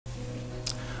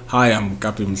Hi, I'm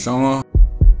Mgabhi Mhlongo.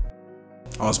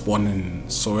 I was born in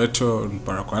Soweto, in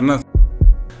Baragwana.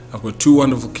 I've got two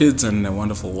wonderful kids and a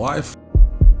wonderful wife.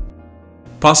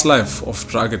 Past life of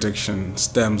drug addiction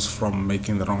stems from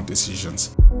making the wrong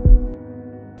decisions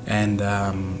and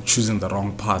choosing the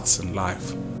wrong paths in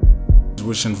life,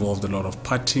 which involved a lot of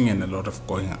partying and a lot of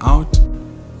going out.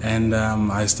 And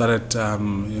I started,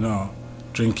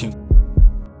 drinking.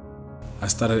 I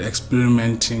started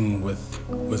experimenting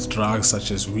with drugs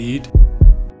such as weed,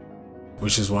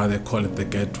 which is why they call it the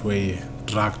gateway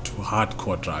drug to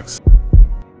hardcore drugs.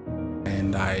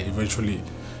 And I eventually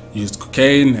used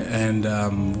cocaine,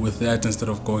 and with that, instead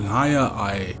of going higher,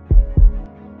 I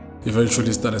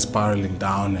eventually started spiraling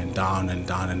down and down and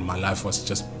down, and my life was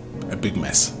just a big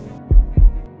mess.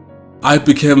 I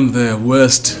became the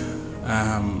worst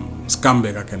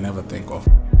scumbag I can ever think of.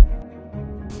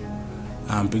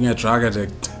 Being a drug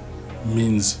addict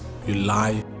means you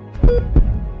lie,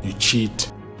 you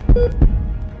cheat,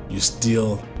 you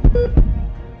steal,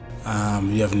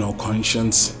 you have no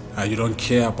conscience, you don't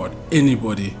care about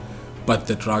anybody but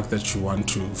the drug that you want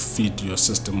to feed your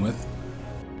system with.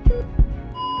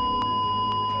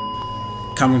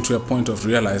 Coming to a point of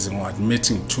realizing or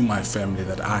admitting to my family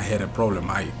that I had a problem,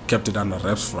 I kept it under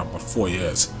wraps for about 4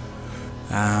 years.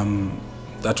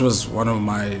 That was one of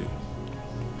my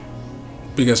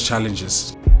biggest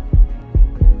challenges.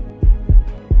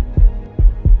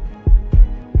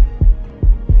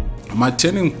 My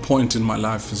turning point in my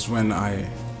life is when I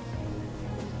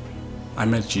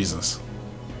met Jesus.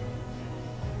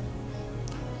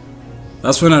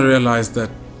 That's when I realized that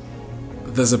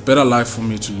there's a better life for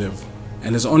me to live.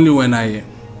 And it's only when I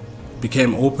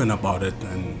became open about it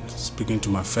and speaking to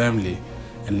my family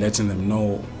and letting them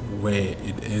know where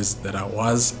it is that I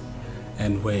was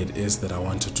and where it is that I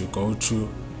wanted to go to,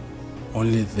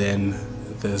 only then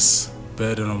this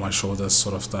burden on my shoulders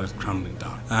sort of started crumbling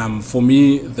down. For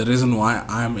me, the reason why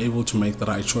I am able to make the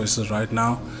right choices right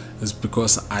now is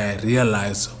because I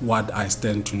realize what I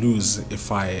stand to lose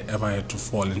if I ever had to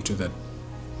fall into that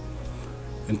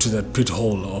pit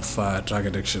hole of drug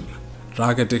addiction.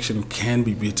 Drug addiction can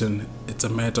be beaten. It's a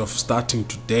matter of starting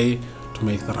today to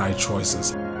make the right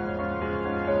choices.